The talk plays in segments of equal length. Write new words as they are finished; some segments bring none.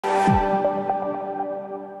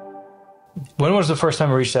When was the first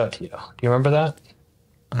time I reached out to you? Do you remember that?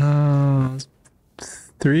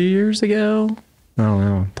 3 years ago. I don't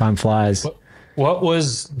know. Time flies. What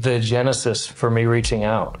was the genesis for me reaching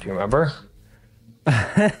out? Do you remember?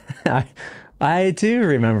 I do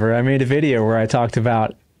remember. I made a video where I talked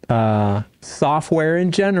about software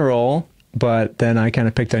in general, but then I kind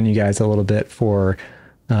of picked on you guys a little bit for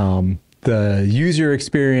the user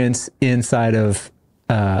experience inside of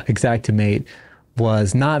Xactimate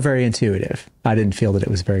was not very intuitive. I didn't feel that it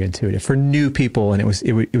was very intuitive for new people, and it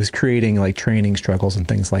was creating like training struggles and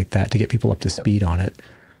things like that to get people up to speed on it.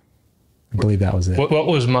 I believe that was it. What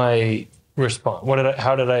was my response?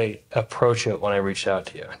 How did I approach it when I reached out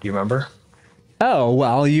to you? Do you remember? Oh,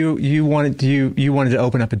 well, you wanted to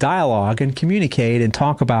open up a dialogue and communicate and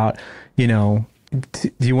talk about, you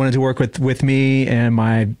wanted to work with me and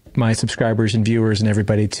my subscribers and viewers and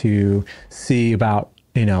everybody to see about,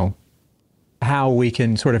 how we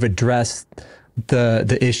can sort of address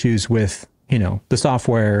the issues with, the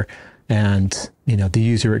software and, the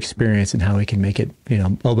user experience and how we can make it, a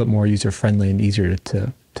little bit more user friendly and easier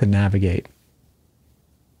to navigate.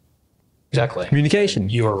 Exactly.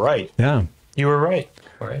 Communication. You were right. Yeah. You were right.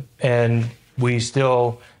 Right. And we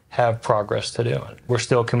still have progress to do. We're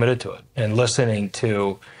still committed to it and listening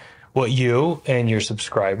to what you and your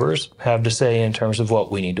subscribers have to say in terms of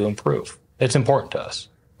what we need to improve. It's important to us,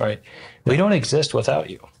 right? We don't exist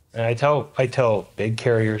without you. And I tell big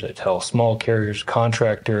carriers, I tell small carriers,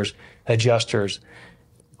 contractors, adjusters,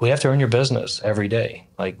 we have to earn your business every day.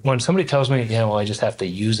 Like when somebody tells me, I just have to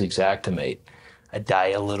use Xactimate, I die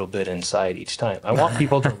a little bit inside each time. I want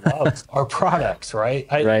people to love our products, right?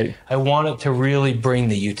 I want it to really bring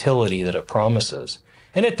the utility that it promises.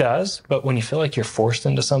 And it does, but when you feel like you're forced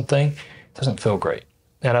into something, it doesn't feel great.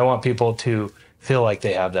 And I want people to feel like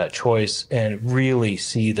they have that choice and really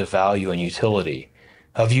see the value and utility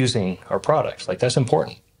of using our products. Like that's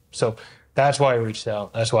important. So that's why I reached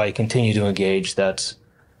out. That's why I continue to engage. That's,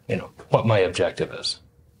 what my objective is.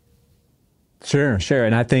 Sure.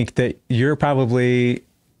 And I think that you're probably,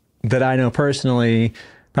 that I know personally,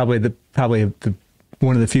 probably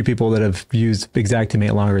one of the few people that have used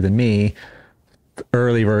Xactimate longer than me,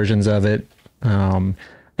 early versions of it. And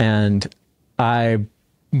I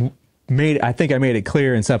think I made it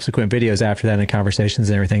clear in subsequent videos after that in conversations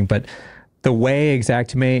and everything, but the way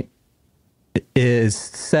Xactimate is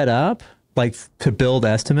set up, like to build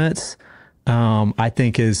estimates, I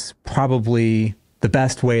think is probably the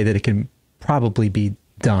best way that it can probably be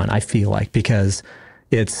done, I feel like, because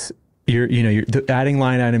it's, you're adding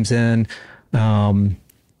line items in, the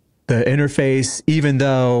interface, even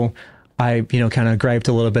though I, kind of griped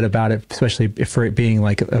a little bit about it, especially for it being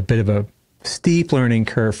like a bit of a steep learning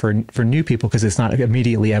curve for new people, because it's not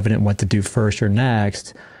immediately evident what to do first or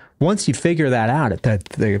next. Once you figure that out,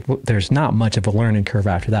 there's not much of a learning curve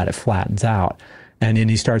after that. It flattens out. And then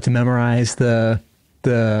you start to memorize the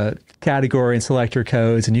category and selector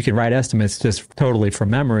codes, and you can write estimates just totally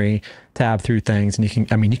from memory, tab through things, and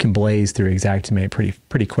you can blaze through Xactimate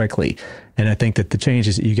pretty quickly. And I think that the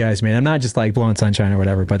changes that you guys made, I'm not just like blowing sunshine or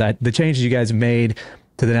whatever, but the changes you guys have made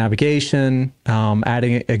to the navigation,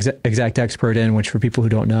 adding XactExpert in, which for people who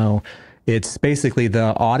don't know, it's basically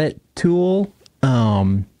the audit tool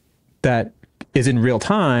that is in real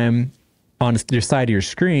time on your side of your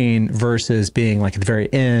screen versus being like at the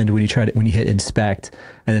very end when you hit inspect,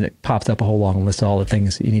 and then it pops up a whole long list of all the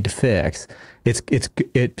things that you need to fix.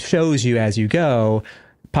 It shows you as you go,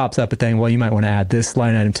 pops up a thing, well, you might want to add this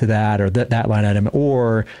line item to that, or that line item,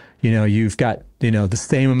 or you've got the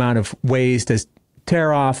same amount of ways to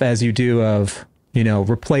tear off as you do of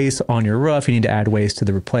replace on your roof. You need to add ways to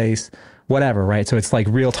the replace, whatever, right? So it's like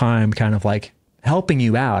real time, kind of like helping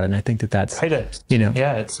you out, and I think that's guidance.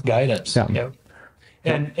 Yeah, it's guidance. Yeah. Yep.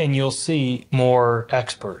 And you'll see more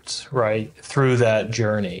experts, right, through that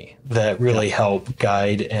journey that really help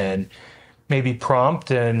guide and maybe prompt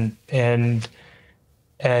and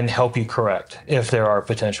help you correct if there are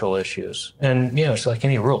potential issues. And it's like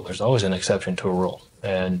any rule. There's always an exception to a rule,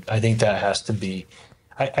 and I think that has to be.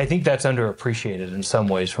 I think that's underappreciated in some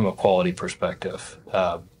ways from a quality perspective.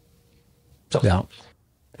 Yeah.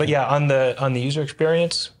 But yeah, on the user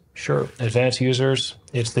experience, sure, advanced users,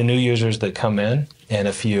 it's the new users that come in, and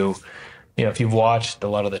if you've watched a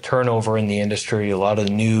lot of the turnover in the industry, a lot of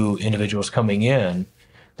the new individuals coming in,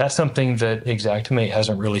 that's something that Xactimate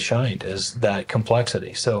hasn't really shined, is that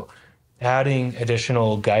complexity. So adding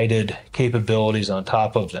additional guided capabilities on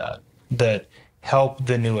top of that help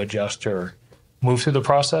the new adjuster move through the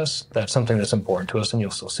process, that's something that's important to us, and you'll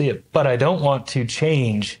still see it. But I don't want to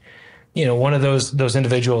change one of those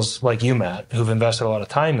individuals like you, Matt, who've invested a lot of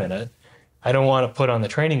time in it. I don't want to put on the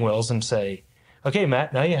training wheels and say, okay,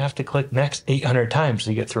 Matt, now you have to click next 800 times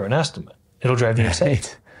to get through an estimate. It'll drive you insane,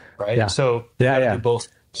 right? Yeah. So you gotta do both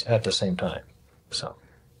at the same time. So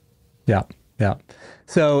yeah.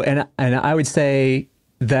 So and I would say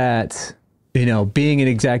that, you know, being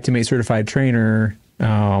an Xactimate certified trainer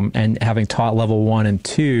and having taught level 1 and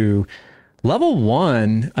 2, level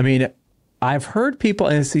 1, I mean, I've heard people,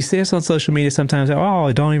 and you see this on social media sometimes,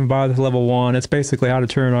 oh, don't even bother with level 1. It's basically how to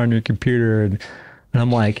turn on your computer. And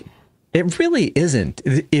I'm like, it really isn't.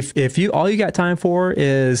 If you, all you got time for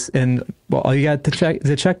is, and well, all you got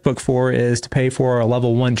the checkbook for is to pay for a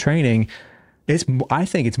level 1 training, I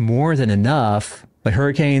think it's more than enough. Like,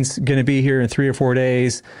 hurricane's going to be here in 3 or 4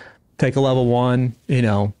 days. Take a level 1, you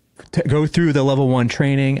know, go through the level 1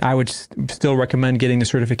 training. I would still recommend getting the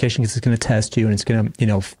certification because it's going to test you and it's going to, you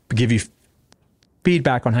know, give you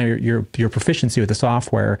feedback on how your proficiency with the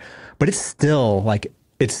software. But it's still like,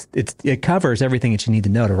 it covers everything that you need to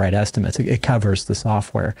know to write estimates. It covers the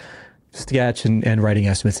software, sketch and writing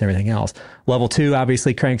estimates and everything else. Level 2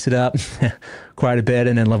 obviously cranks it up quite a bit.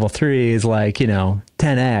 And then level 3 is like, you know,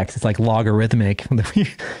 10x. It's like logarithmic.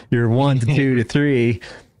 You're 1 to 2 to 3.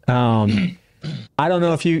 I don't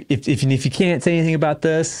know if you can't say anything about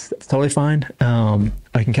this, it's totally fine.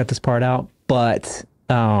 I can cut this part out, but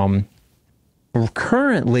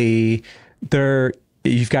currently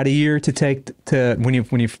you've got a year to take when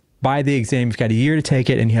you buy the exam, you've got a year to take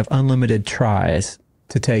it, and you have unlimited tries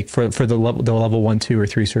to take for the level 1, 2, or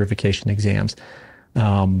 3 certification exams.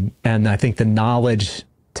 And I think the knowledge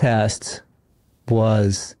test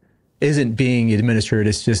isn't being administered.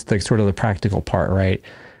 It's just like sort of the practical part, right?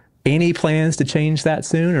 Any plans to change that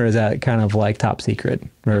soon, or is that kind of like top secret?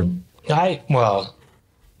 Or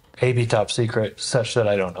maybe top secret such that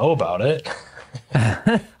I don't know about it.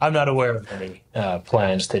 I'm not aware of any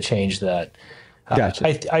plans to change that. Gotcha.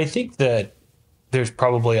 I think that there's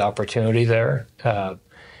probably opportunity there. I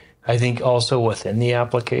think also within the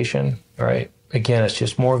application, right? Again, it's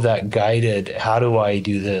just more of that guided, how do I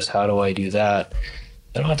do this? How do I do that?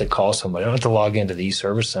 I don't have to call somebody. I don't have to log into the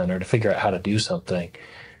eService Center to figure out how to do something.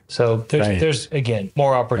 So there's again,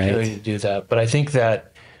 more opportunity to do that. But I think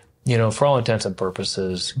that, you know, for all intents and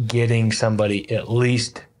purposes, getting somebody at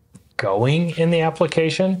least going in the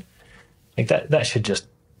application, like that should just,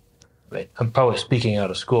 I'm probably speaking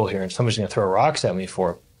out of school here and somebody's going to throw rocks at me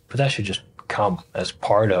for it, but that should just come as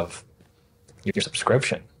part of your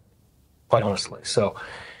subscription, quite honestly. So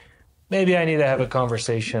maybe I need to have a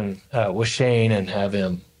conversation with Shane and have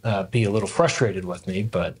him be a little frustrated with me,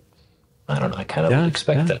 but I don't know. I kind of would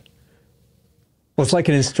expect that. Well, it's like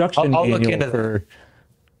an instruction I'll manual look into for.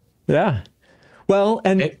 Yeah. Well,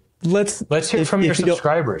 and let's hear from your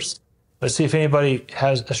subscribers. Let's see if anybody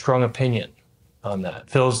has a strong opinion on that.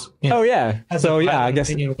 Phil's. Has I guess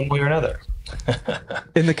opinion one way or another.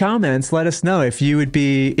 In the comments, let us know if you would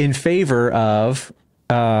be in favor of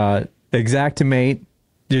Xactimate,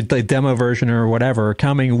 the demo version or whatever,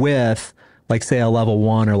 coming with, like, say, a level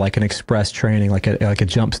 1 or like an express training, like a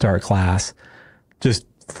jumpstart class, just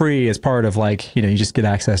free as part of, like, you know, you just get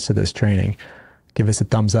access to this training. Give us a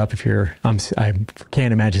thumbs up if you're. I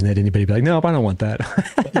can't imagine that anybody would be like, nope, I don't want that.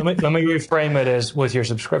 let me reframe it as with your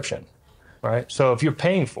subscription, right? So if you're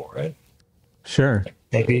paying for it, sure,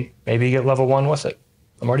 maybe you get level 1 with it.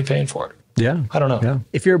 I'm already paying for it. Yeah. I don't know. Yeah.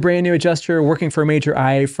 If you're a brand new adjuster working for a major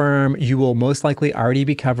IA firm, you will most likely already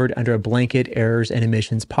be covered under a blanket errors and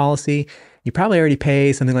omissions policy. You probably already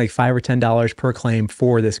pay something like $5 or $10 per claim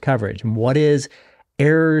for this coverage. And what is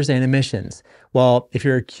errors and omissions? Well, if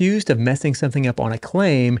you're accused of messing something up on a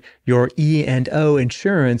claim, your E&O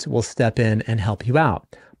insurance will step in and help you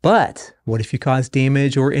out. But what if you cause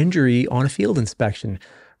damage or injury on a field inspection?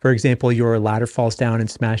 For example, your ladder falls down and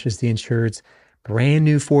smashes the insured's brand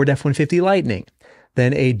new Ford F-150 Lightning.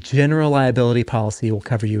 Then a general liability policy will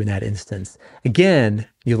cover you in that instance. Again,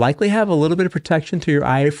 you likely have a little bit of protection through your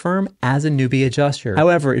IA firm as a newbie adjuster.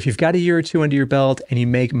 However, if you've got a year or two under your belt and you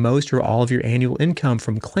make most or all of your annual income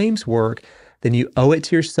from claims work, then you owe it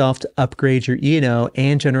to yourself to upgrade your E&O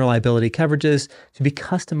and general liability coverages to be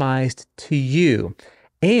customized to you.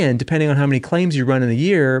 And depending on how many claims you run in a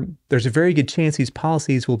year, there's a very good chance these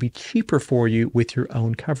policies will be cheaper for you with your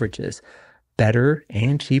own coverages. Better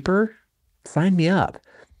and cheaper? Sign me up.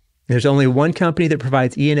 There's only one company that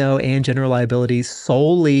provides E&O and general liability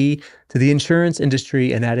solely to the insurance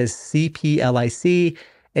industry, and that is CPLIC,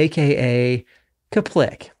 aka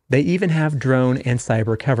Kaplik. They even have drone and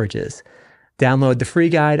cyber coverages. Download the free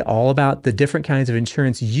guide all about the different kinds of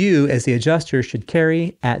insurance you as the adjuster should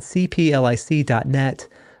carry at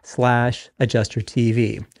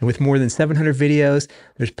cplic.net/adjustertv. And with more than 700 videos,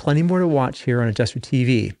 there's plenty more to watch here on Adjuster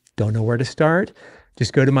TV. Don't know where to start?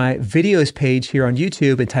 Just go to my videos page here on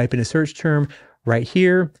YouTube and type in a search term right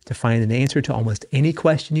here to find an answer to almost any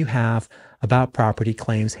question you have about property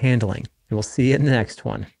claims handling. And we'll see you in the next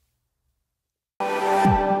one.